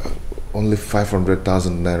only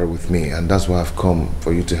 500,000 naira with me, and that's why I've come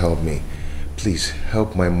for you to help me. Please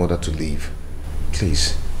help my mother to live.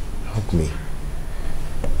 Please help me.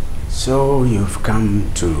 So you've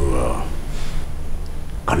come to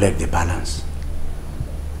collect the balance?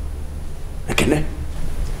 Okay?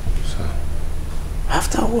 Sir.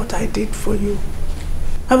 After what I did for you,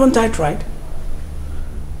 haven't I tried?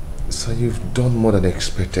 Sir, you've done more than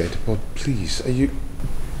expected, but please, are you...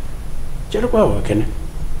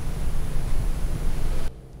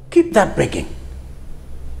 Keep that begging.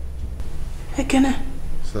 Ekene.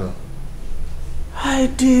 Sir. I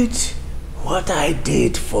did what I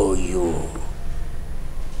did for you,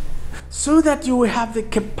 so that you will have the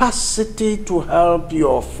capacity to help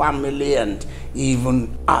your family and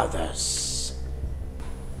even others.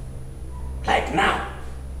 Like now.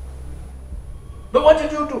 But what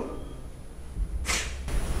did you do?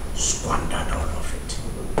 Squandered all of it.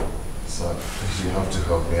 Sir, please, you have to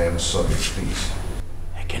help me. I am sorry, please.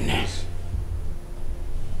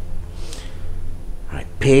 I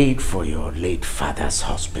paid for your late father's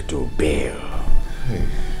hospital bill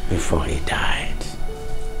before he died.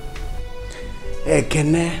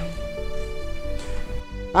 Ekene,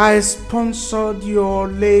 I sponsored your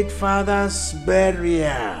late father's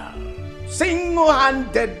burial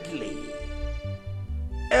single-handedly.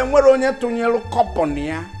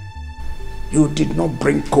 You did not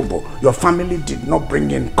bring kobo. Your family did not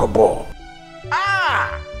bring in kobo.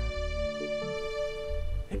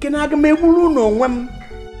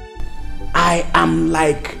 I am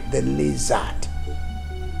like the lizard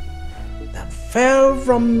that fell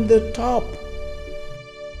from the top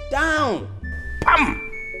down.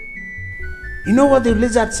 Pam! You know what the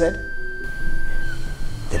lizard said?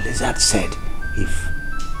 The lizard said, if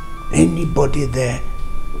anybody there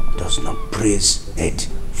does not praise it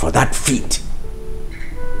for that feat,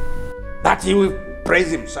 that he will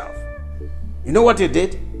praise himself. You know what he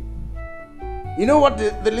did? You know what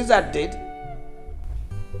the lizard did?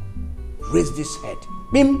 Raised his head.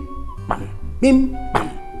 Bim, bam, bim, bam,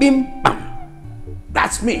 bim, bam.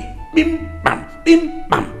 That's me. Bim, bam, bim,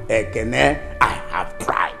 bam. Ekene, I have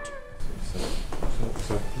pride.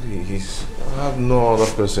 Sir, please. I have no other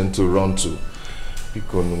person to run to.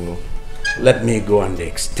 Let me go and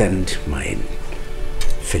extend my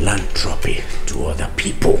philanthropy to other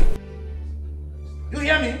people. You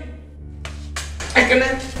hear me?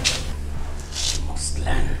 Ekene. You must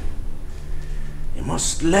learn. You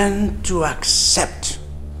must learn to accept.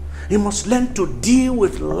 You must learn to deal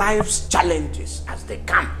with life's challenges as they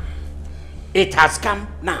come. It has come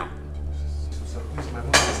now. Sir, please, my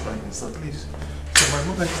mother is dying. Sir, please. Sir, my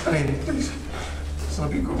mother is dying. Please. Sir,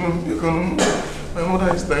 my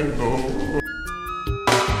mother is dying. No.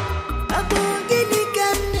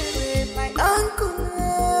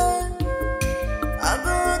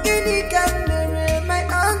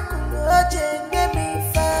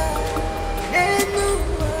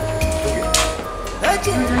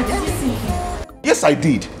 Yes, I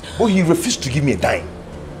did. But he refused to give me a dime.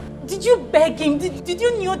 Did you beg him? Did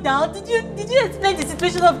you kneel down? Did you explain the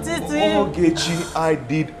situation of this to him? Ogechi, I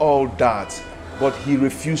did all that. But he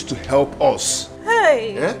refused to help us.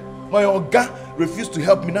 Hey! Eh? My Oga refused to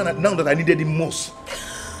help me now that I needed him most.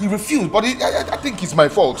 He refused, but I think it's my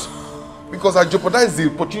fault. Because I jeopardized the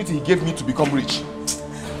opportunity he gave me to become rich.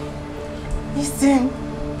 Listen,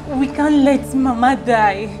 We can't let Mama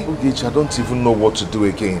die. Ogechi, I don't even know what to do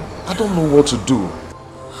again. I don't know what to do.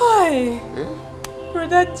 Hi.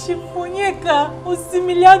 Brother Chifonyeka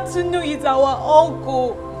Osimiliatunu is our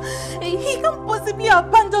uncle. He can't possibly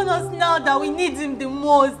abandon us now that we need him the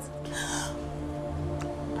most.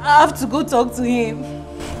 I have to go talk to him.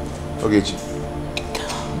 Ogechi,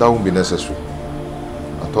 that won't be necessary.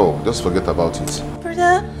 At all. Just forget about it.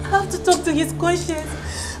 Brother, I have to talk to his conscience.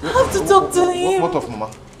 I have to talk to him. What of Mama?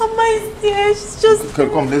 Mama is there. She's just... Okay,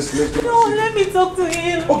 come, let's No, let me talk to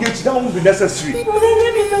him. Ogechi, that won't be necessary. Brother,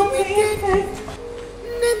 let me talk to him first.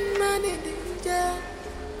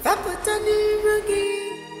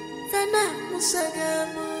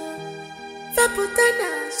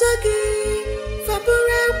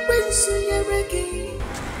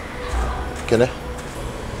 Can I?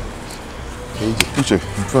 Uche,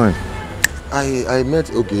 I'm fine. I met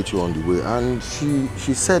Ogechi on the way and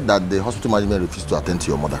she said that the hospital management refused to attend to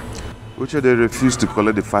your mother. Uche, they refused to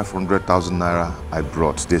collect the 500,000 naira I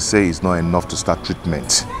brought. They say it's not enough to start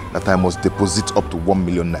treatment. That I must deposit up to 1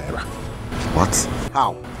 million naira. What?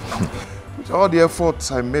 How? All the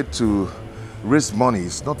efforts I made to raise money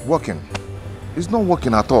is not working. It's not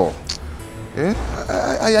working at all. Eh?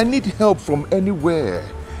 I need help from anywhere.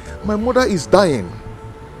 My mother is dying.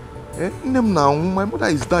 Eh? Now, my mother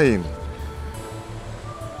is dying.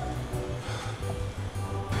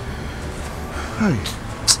 Hi.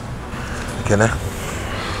 Can I?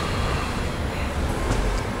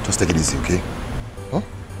 Just take it easy, okay? Huh?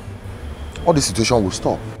 All this situation will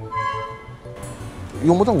stop.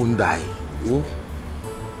 Your mother won't die. You?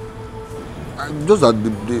 Just that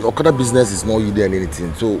the Okada business is not yielding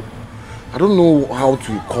anything, so I don't know how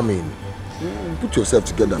to come in. Put yourself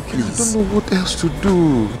together, please. I don't know what else to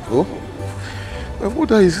do. Oh? My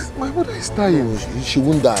mother is dying. Oh, she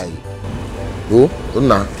won't die. Oh?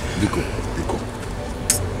 Nah. Biko.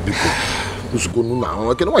 You should go now.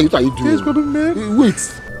 Okay, what are you doing? Yes, but wait.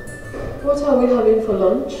 What are we having for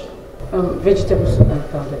lunch? Vegetable soup and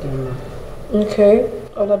powdered yam. Okay.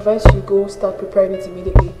 I would advise you go start preparing it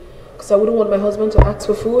immediately. Because I wouldn't want my husband to ask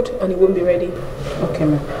for food and he won't be ready. Okay,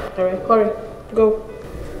 ma'am. Alright, hurry. Go.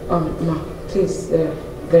 Ma, please,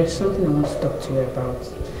 there's something I want to talk to you about.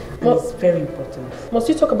 It's very important. Must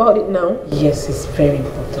you talk about it now? Yes, it's very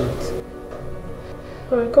important.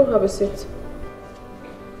 Alright, come have a seat.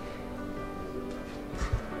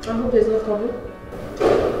 I hope there's no problem.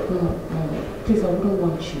 No, please, I wouldn't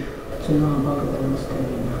want you to know about what I'm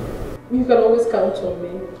telling now. You can always count on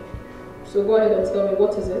me. So go ahead and tell me,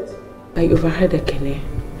 what is it? I overheard Ekene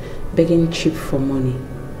begging Chip for money.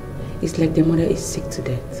 It's like their mother is sick to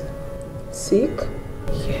death. Sick?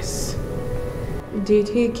 Yes. Did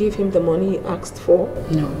he give him the money he asked for?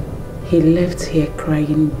 No. He left here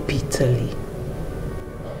crying bitterly.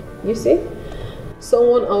 You see?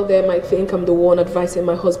 Someone out there might think I'm the one advising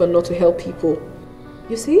my husband not to help people.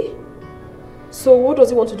 You see? So what does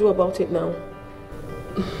he want to do about it now?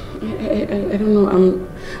 I don't know.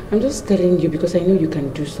 I'm just telling you because I know you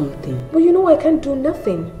can do something. But you know I can't do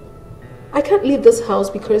nothing. I can't leave this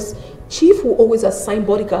house because Chief will always assign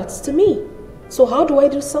bodyguards to me. So how do I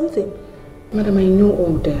do something? Madam, I know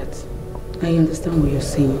all that. I understand what you're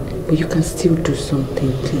saying, but you can still do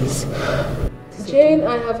something, please. Jane,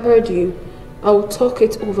 I have heard you. I will talk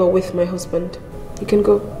it over with my husband. You can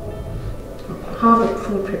go. Have the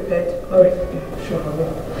food prepared. Alright. Yeah, sure, I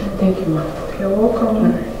will. Thank you, ma'am. You're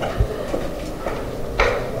welcome.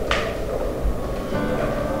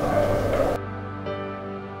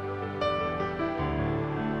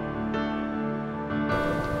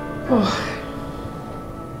 Oh.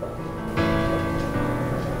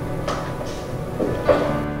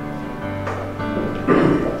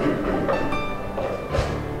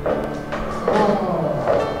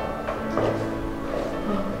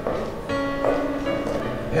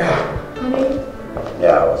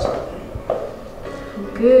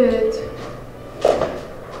 Good.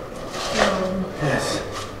 Yes.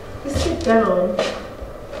 Sit down.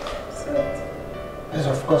 Sit. Yes,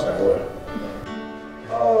 of course I will.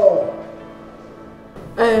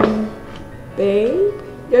 Babe,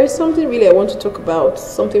 there is something really I want to talk about.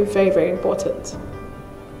 Something very, very important.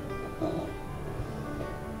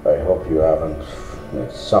 I hope you haven't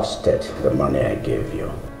exhausted the money I gave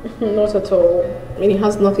you. Not at all. I mean, it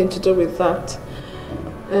has nothing to do with that.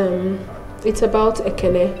 It's about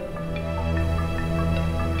Ekene.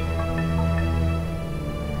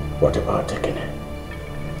 What about Ekene?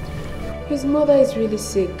 His mother is really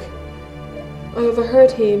sick. I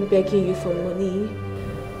overheard him begging you for money,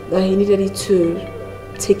 that he needed it to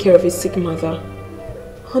take care of his sick mother.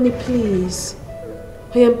 Honey, please.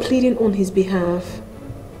 I am pleading on his behalf.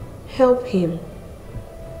 Help him.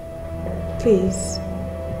 Please.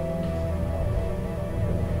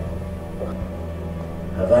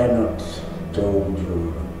 Have I not told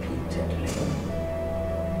you repeatedly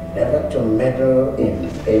never to meddle in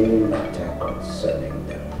any matter concerning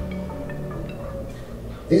them?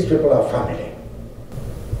 These people are family,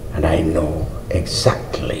 and I know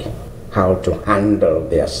exactly how to handle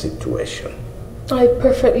their situation. I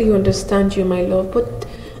perfectly understand you, my love, but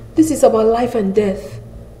this is about life and death.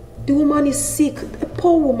 The woman is sick, a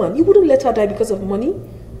poor woman. You wouldn't let her die because of money?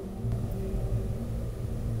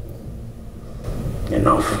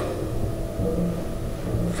 Enough.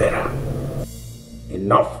 Vera.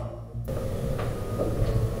 Enough.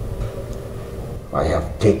 I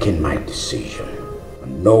have taken my decision,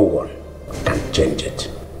 and no one can change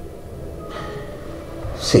it.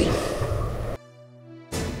 See,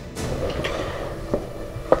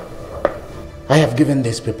 I have given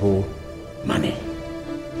these people money.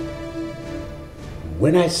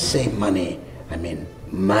 When I say money, I mean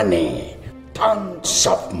money. Tons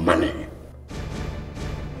of money.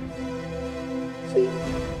 See,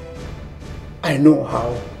 I know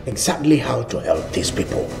exactly how to help these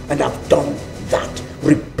people, and I've done that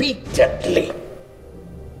repeatedly.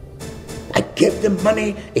 I gave them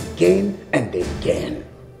money again and again,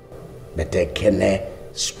 but Ekene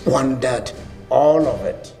squandered all of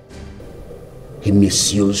it. He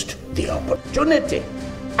misused the opportunity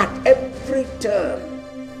at every turn.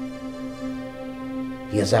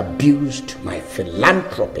 He has abused my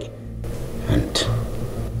philanthropy, and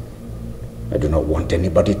I do not want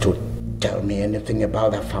anybody to tell me anything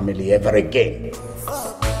about that family ever again.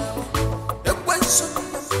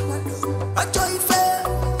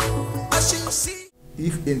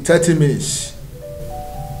 If in 30 minutes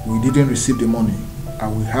we didn't receive the money, I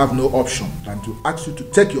will have no option than to ask you to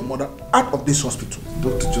take your mother out of this hospital.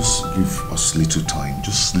 Doctor, just give us little time.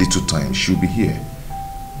 Just little time. She'll be here.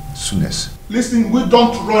 Soonest. Listen, we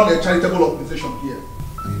don't run a charitable organization here.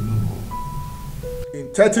 I know.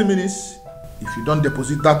 In 30 minutes, if you don't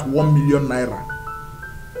deposit that 1 million naira,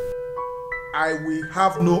 I will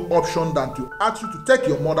have no option than to ask you to take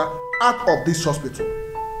your mother out of this hospital.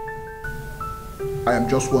 I am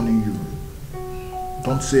just warning you.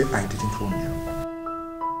 Don't say I didn't warn you.